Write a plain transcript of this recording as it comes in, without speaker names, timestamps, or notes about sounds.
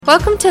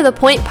Welcome to The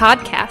Point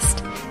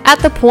Podcast. At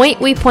The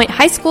Point, we point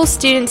high school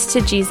students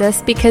to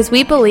Jesus because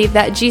we believe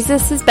that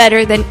Jesus is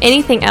better than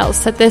anything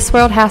else that this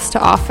world has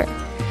to offer.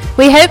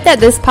 We hope that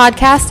this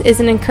podcast is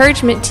an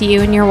encouragement to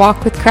you in your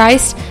walk with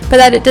Christ, but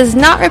that it does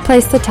not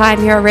replace the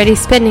time you're already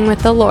spending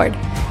with the Lord.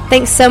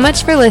 Thanks so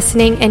much for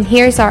listening, and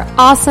here's our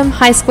awesome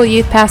high school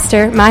youth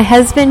pastor, my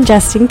husband,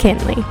 Justin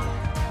Kinley.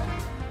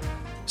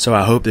 So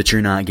I hope that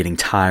you're not getting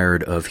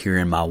tired of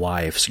hearing my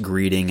wife's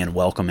greeting and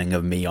welcoming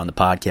of me on the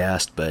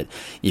podcast, but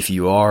if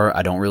you are,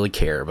 I don't really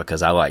care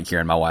because I like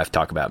hearing my wife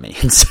talk about me,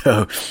 and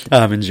so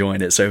I'm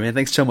enjoying it. So man,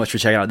 thanks so much for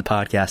checking out the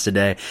podcast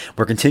today.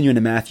 We're continuing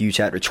in Matthew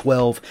chapter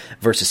 12,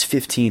 verses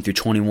 15 through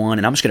 21,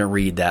 and I'm just going to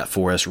read that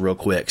for us real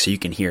quick so you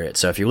can hear it.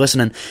 So if you're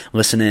listening,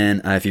 listen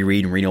in. If you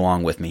read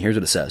along with me. Here's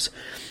what it says.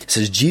 It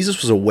says,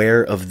 Jesus was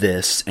aware of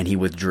this and he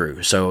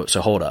withdrew. So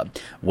hold up.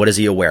 What is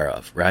he aware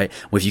of, right?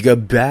 Well, if you go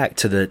back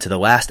to the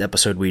last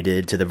episode we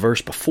did, to the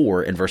verse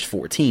before, in verse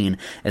 14,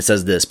 it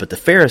says this, but the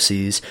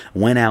Pharisees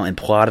went out and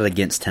plotted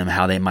against him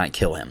how they might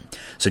kill him.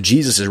 So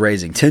Jesus is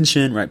raising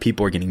tension, right?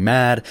 People are getting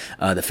mad.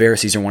 The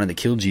Pharisees are wanting to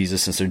kill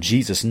Jesus, and so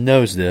Jesus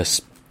knows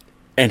this,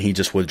 and he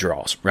just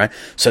withdraws, right?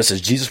 So it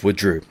says Jesus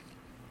withdrew.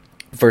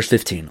 Verse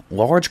 15,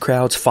 large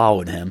crowds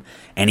followed him,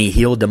 and he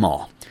healed them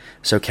all.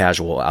 So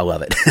casual, I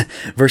love it.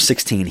 Verse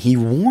 16, he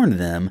warned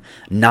them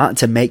not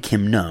to make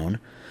him known,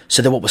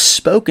 so that what was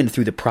spoken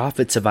through the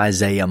prophets of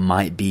Isaiah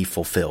might be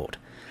fulfilled.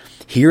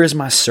 Here is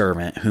my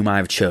servant whom I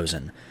have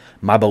chosen,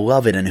 my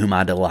beloved in whom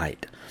I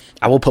delight.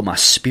 I will put my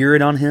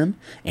spirit on him,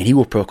 and he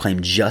will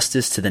proclaim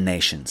justice to the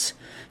nations.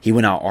 He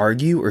will not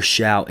argue or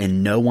shout,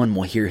 and no one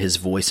will hear his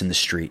voice in the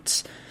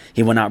streets.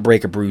 He will not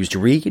break a bruised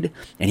reed,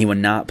 and he will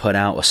not put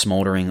out a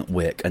smoldering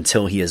wick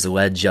until he has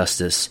led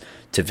justice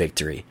to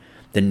victory.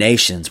 The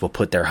nations will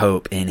put their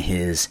hope in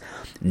his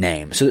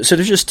name. So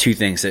there's just two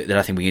things that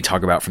I think we can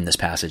talk about from this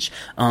passage.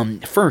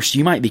 First,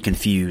 you might be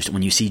confused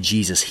when you see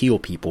Jesus heal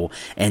people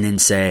and then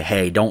say,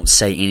 hey, don't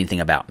say anything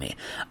about me.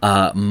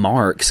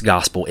 Mark's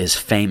gospel is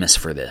famous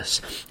for this.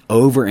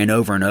 Over and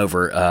over and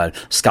over,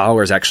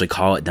 scholars actually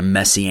call it the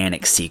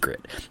messianic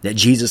secret, that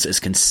Jesus is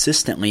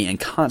consistently and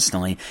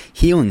constantly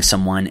healing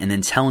someone and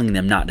then telling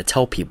them not to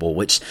tell people,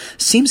 which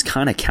seems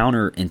kind of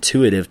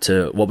counterintuitive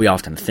to what we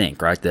often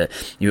think, right? That,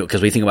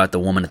 because we think about the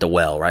woman at the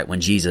well, right?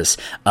 When Jesus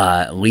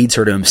leads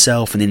her to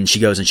himself, and then she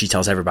goes and she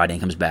tells everybody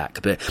and comes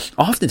back. But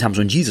oftentimes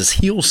when Jesus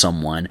heals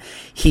someone,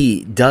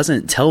 he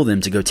doesn't tell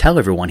them to go tell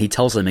everyone. He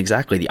tells them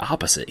exactly the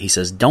opposite. He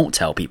says, don't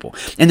tell people.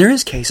 And there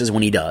is cases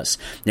when he does.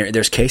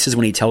 There's cases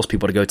when he tells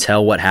people to go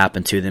tell what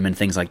happened to them and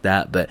things like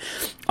that. But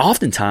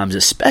oftentimes,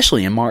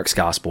 especially in Mark's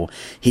gospel,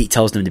 he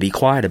tells them to be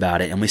quiet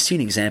about it. And we see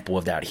an example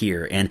of that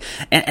here. And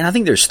I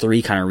think there's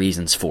three kind of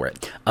reasons for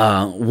it.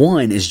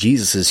 One is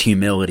Jesus'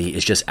 humility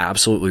is just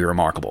absolutely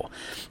remarkable.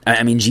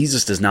 I mean,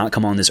 Jesus does not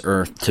come on this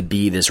earth to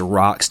be this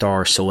rock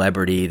star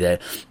celebrity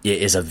that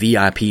is a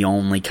VIP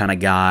only kind of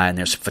guy and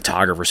there's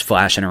photographers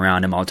flashing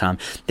around him all the time.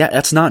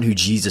 That's not who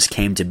Jesus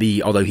came to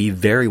be, although he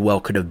very well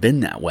could have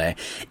been that way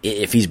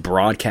if he's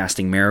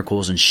broadcasting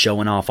miracles and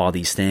showing off all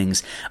these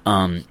things.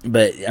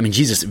 But I mean,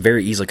 Jesus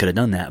very easily could have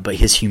done that, but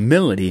his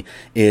humility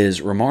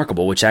is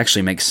remarkable, which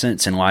actually makes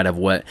sense in light of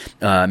what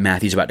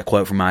Matthew's about to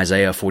quote from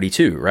Isaiah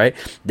 42, right?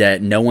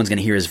 That no one's going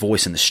to hear his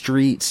voice in the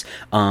streets.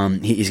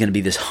 He's going to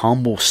be this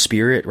humble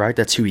spirit, right?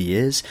 That's who he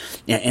is.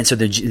 And so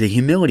the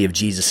humility of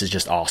Jesus is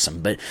just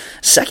awesome. But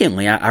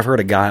secondly, I've heard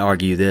a guy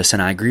argue this,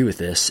 and I agree with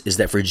this, is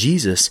that for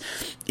Jesus,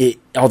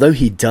 although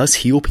he does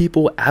heal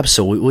people,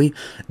 absolutely,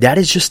 that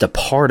is just a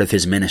part of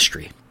his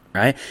ministry.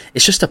 Right?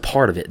 It's just a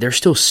part of it. There's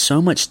still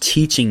so much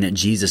teaching that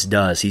Jesus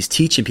does. He's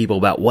teaching people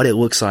about what it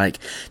looks like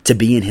to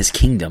be in his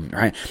kingdom,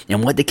 right?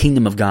 And what the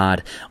kingdom of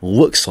God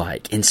looks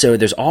like. And so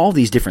there's all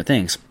these different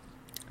things.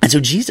 And so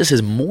Jesus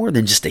is more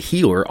than just a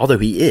healer, although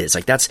he is.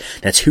 Like that's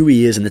who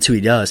he is and that's who he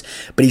does.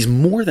 But he's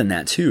more than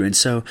that too. And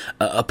so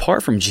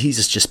apart from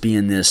Jesus just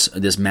being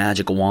this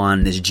magic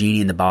wand, this genie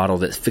in the bottle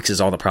that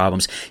fixes all the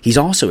problems, he's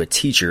also a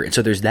teacher. And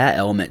so there's that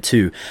element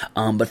too.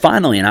 But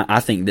finally, and I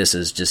think this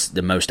is just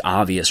the most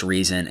obvious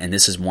reason, and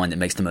this is one that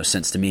makes the most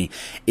sense to me,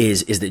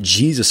 is that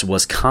Jesus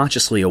was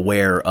consciously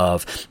aware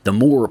of the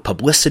more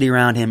publicity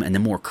around him and the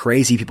more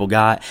crazy people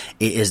got,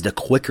 is the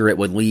quicker it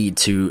would lead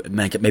to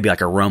maybe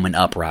like a Roman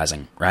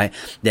uprising. Right?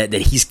 That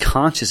he's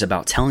conscious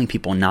about telling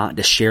people not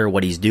to share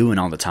what he's doing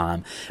all the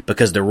time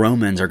because the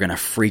Romans are going to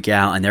freak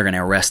out and they're going to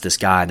arrest this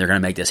guy and they're going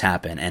to make this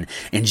happen. And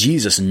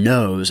Jesus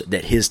knows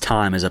that his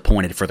time is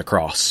appointed for the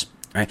cross.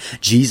 Right?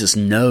 Jesus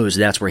knows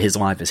that's where his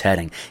life is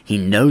heading. He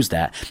knows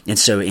that. And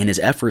so in his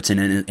efforts and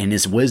in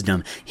his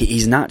wisdom,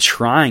 he's not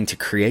trying to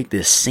create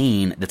this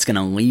scene that's going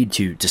to lead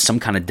to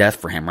some kind of death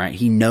for him, right?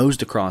 He knows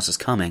the cross is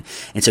coming.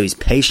 And so he's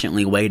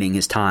patiently waiting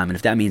his time. And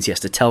if that means he has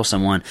to tell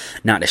someone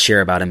not to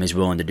share about him, he's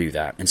willing to do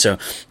that. And so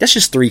that's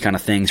just three kind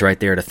of things right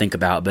there to think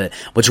about. But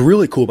what's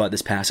really cool about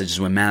this passage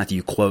is when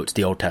Matthew quotes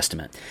the Old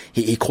Testament.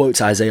 He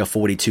quotes Isaiah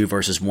 42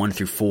 verses 1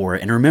 through 4.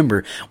 And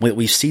remember,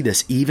 we see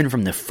this even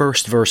from the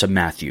first verse of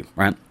Matthew,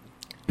 right?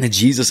 that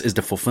Jesus is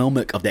the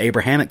fulfillment of the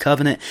Abrahamic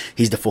covenant.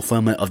 He's the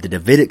fulfillment of the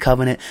Davidic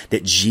covenant,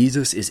 that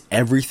Jesus is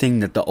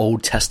everything that the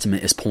Old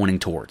Testament is pointing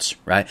towards,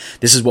 right?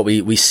 This is what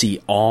we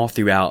see all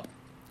throughout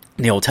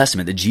the Old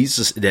Testament,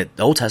 that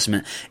the Old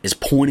Testament is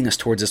pointing us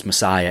towards this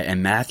Messiah,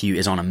 and Matthew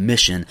is on a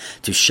mission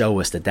to show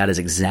us that is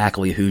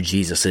exactly who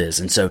Jesus is.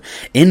 And so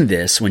in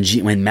this,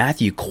 when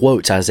Matthew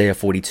quotes Isaiah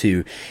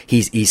 42,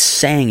 he's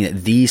saying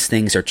that these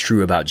things are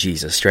true about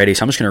Jesus. Ready?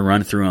 So I'm just going to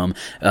run through them,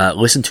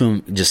 listen to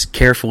them just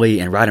carefully,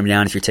 and write them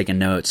down if you're taking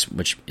notes,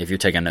 which if you're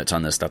taking notes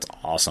on this, that's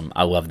awesome.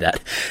 I love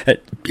that.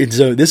 And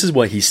so this is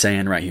what he's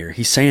saying right here.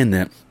 He's saying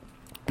that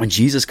when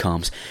Jesus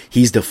comes,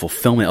 he's the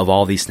fulfillment of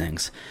all these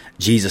things.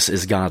 Jesus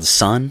is God's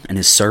son and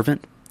his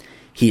servant.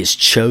 He is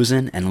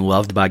chosen and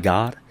loved by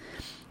God.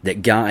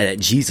 That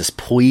Jesus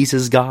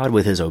pleases God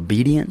with his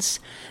obedience.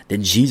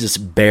 That Jesus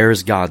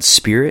bears God's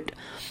spirit.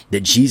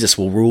 That Jesus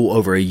will rule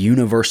over a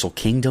universal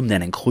kingdom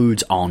that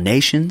includes all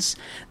nations,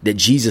 that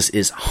Jesus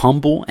is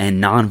humble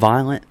and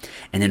nonviolent,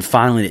 and then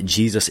finally that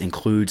Jesus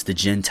includes the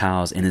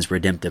Gentiles in his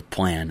redemptive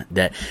plan,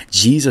 that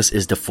Jesus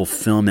is the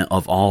fulfillment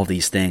of all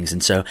these things.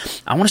 And so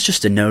I want us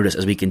just to notice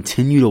as we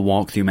continue to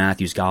walk through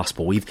Matthew's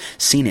gospel, we've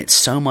seen it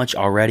so much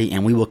already,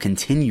 and we will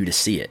continue to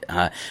see it,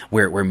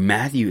 where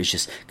Matthew is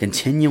just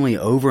continually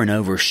over and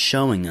over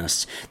showing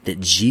us that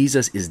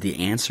Jesus is the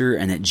answer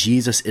and that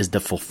Jesus is the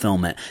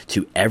fulfillment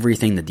to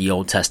everything that the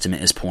Old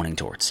Testament is pointing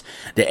towards.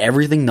 That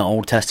everything the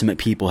Old Testament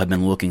people have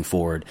been looking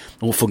forward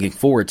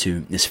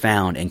to is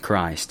found in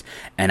Christ.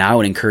 And I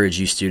would encourage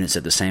you students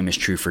that the same is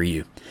true for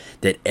you.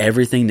 That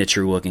everything that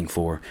you're looking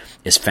for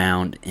is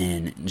found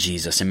in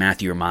Jesus. And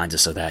Matthew reminds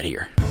us of that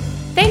here.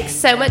 Thanks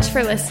so much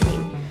for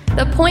listening.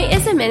 The Point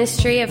is a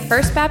ministry of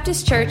First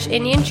Baptist Church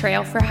Indian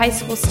Trail for high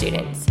school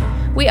students.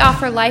 We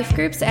offer life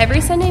groups every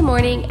Sunday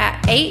morning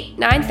at 8,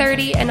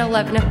 9:30, and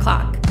 11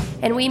 o'clock.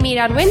 And we meet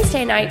on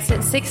Wednesday nights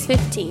at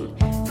 6:15.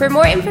 For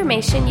more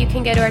information, you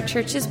can go to our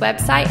church's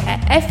website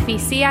at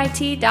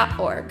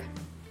fbcit.org.